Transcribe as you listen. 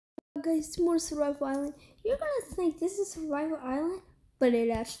Guys, it's more Survival Island. You're gonna think this is Survival Island, but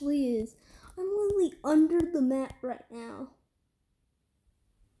it actually is. I'm literally under the map right now.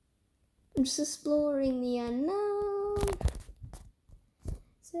 I'm just exploring the unknown.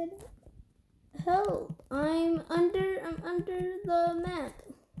 Said, help! I'm under the map.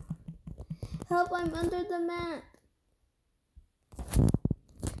 Help! I'm under the map.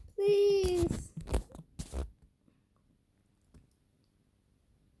 Please.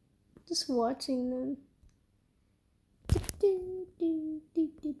 Just watching them.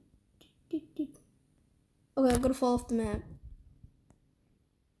 Okay, I'm gonna fall off the map.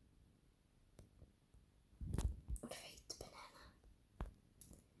 Fate banana.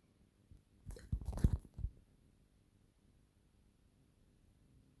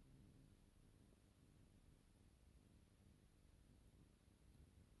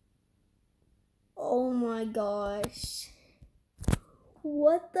 Oh my gosh.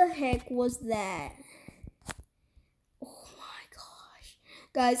 What the heck was that? Oh my gosh.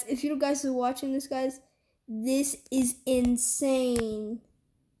 Guys, if you guys are watching this, guys, this is insane.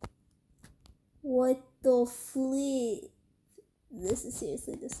 What the flip? This is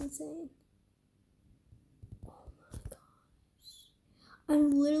seriously this insane. Oh my gosh.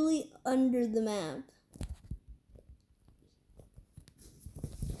 I'm literally under the map.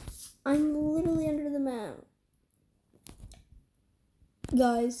 I'm literally under the map.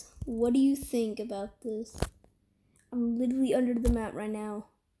 Guys, what do you think about this? I'm literally under the map right now.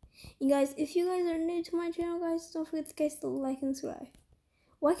 And guys, if you guys are new to my channel, guys, don't forget to like and subscribe.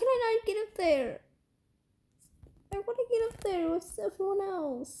 Why can I not get up there? I want to get up there with everyone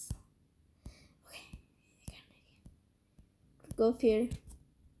else. Okay, go up here.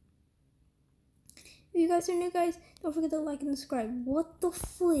 If you guys are new, guys, don't forget to like and subscribe. What the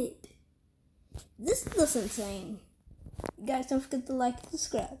flip? This is insane. Guys, don't forget to like and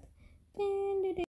subscribe.